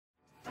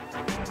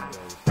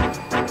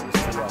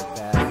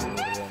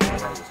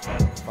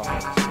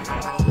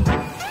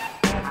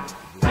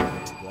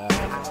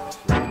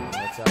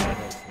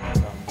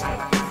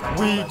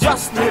We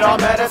just need our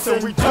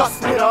medicine, we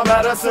just need our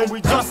medicine,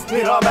 we just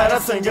need our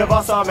medicine. Give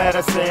us our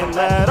medicine,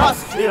 let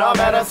us eat our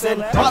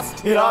medicine,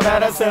 us eat our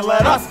medicine,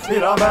 let us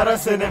eat our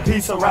medicine in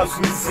peace or else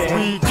we sin.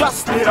 We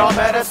just need our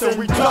medicine,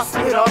 we just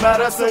need our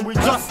medicine, we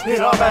just need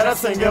our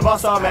medicine. Give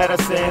us our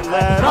medicine,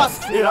 let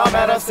us eat our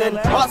medicine,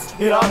 us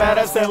eat our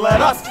medicine,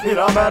 let us eat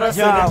our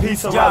medicine in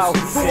peace or else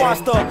we sin. Who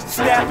wants to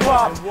step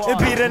up and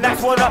be the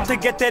next one up to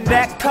get their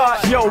neck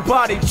cut? Yo,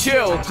 body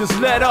chill, just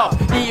let up.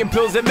 Eating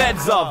pills and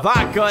meds up,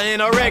 vodka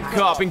in a red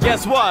cup. And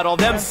guess what? All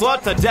them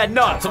sluts are dead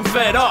nuts. I'm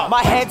fed up.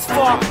 My head's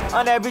fucked.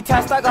 On every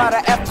test I got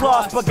an F+.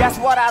 But guess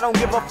what? I don't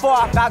give a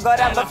fuck. I got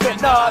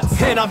elephant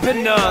nuts. And I've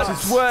been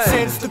nuts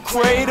since the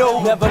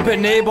cradle. Never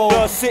been able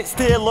to sit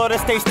still or to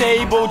stay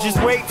stable.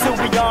 Just wait till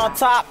we on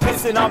top,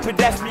 pissing on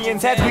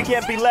pedestrians' heads. We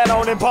can't be let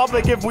on in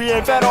public if we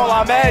ain't fed all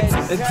our meds.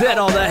 And then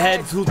all the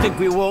heads who think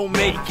we won't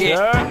make it,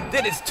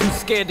 then it's too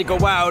scared to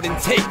go out and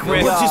take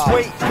risks. Well, just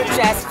wait, bitch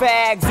ass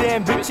fags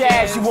and bitch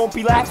ass. You won't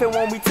be laughing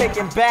when we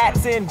taking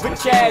bats in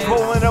bitch ass.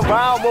 Rolling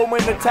around,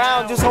 rolling the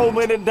town, just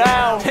holding it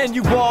down. And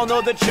you all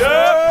know the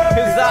chirp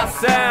is our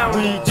sound.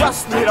 We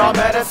just need our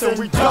medicine,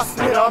 we just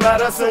need our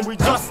medicine, we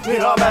just need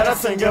our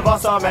medicine. Give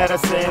us our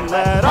medicine,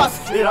 let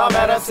us eat our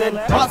medicine,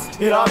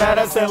 us eat our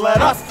medicine,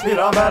 let us eat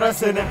our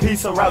medicine in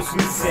peace or else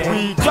we sin.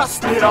 We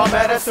just need our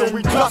medicine,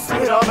 we just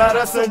need our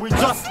medicine, we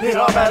just need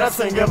our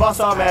medicine. Give us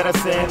our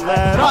medicine,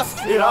 let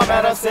us eat our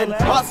medicine,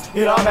 us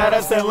eat our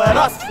medicine, let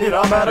us eat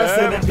our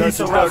medicine in peace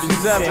or else we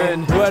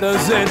sin. Let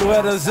us in,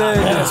 let us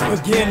in.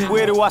 Let's begin.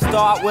 Where do I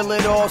start? Well,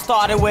 it all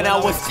started when I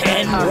was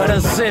 10. Let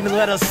us in,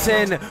 let us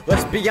in.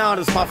 Let's be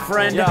honest, my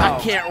friend. Yo. I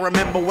can't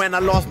remember when I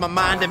lost my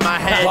mind in my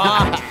head.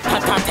 Wah, ta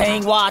ta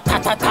tang, wah, ta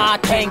ta ta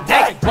tang,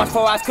 dang. Watch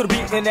for eyes could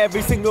have beaten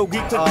every single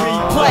geek could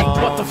replay.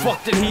 What the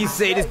fuck did he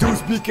say? This dude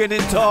speaking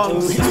in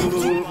tongues.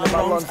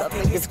 My lungs, I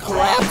think it's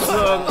collapsed.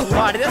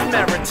 Buddy, that's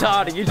not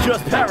retarded. You're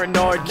just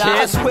paranoid, kid.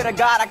 Nah, I swear to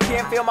God, I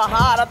can't feel my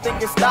heart. I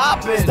think it's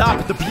stopping. Stop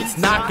it, the beat's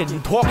knocking.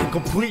 You're talking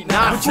complete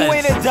nonsense. But you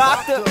ain't a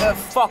doctor.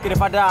 Fuck it,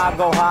 if I die, I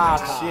go high.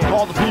 Shit.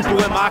 All the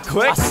people in my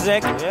clique I'm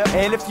sick.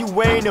 And if you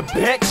ain't a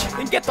bitch,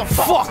 then get the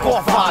fuck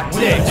off our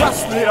dick. We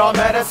just need our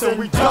medicine,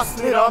 we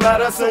just need our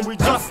medicine, we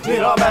just need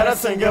our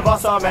medicine. Give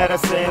us our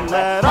medicine,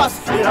 let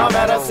us eat our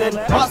medicine,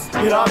 us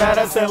eat our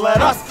medicine,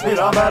 let us eat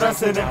our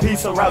medicine in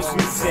peace or else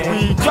we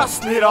sin. We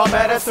just need our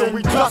medicine,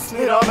 we just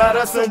need our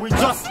medicine, we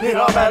just need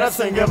our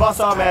medicine. Give us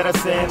our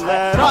medicine,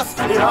 let us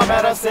eat our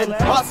medicine,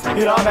 us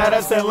eat our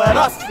medicine, let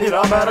us eat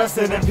our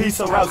medicine in peace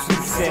or else we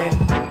sin.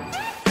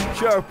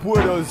 Chirp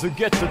with us or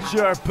get the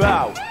chirp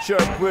out.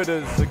 Chirp with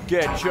us or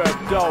get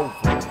chirped over.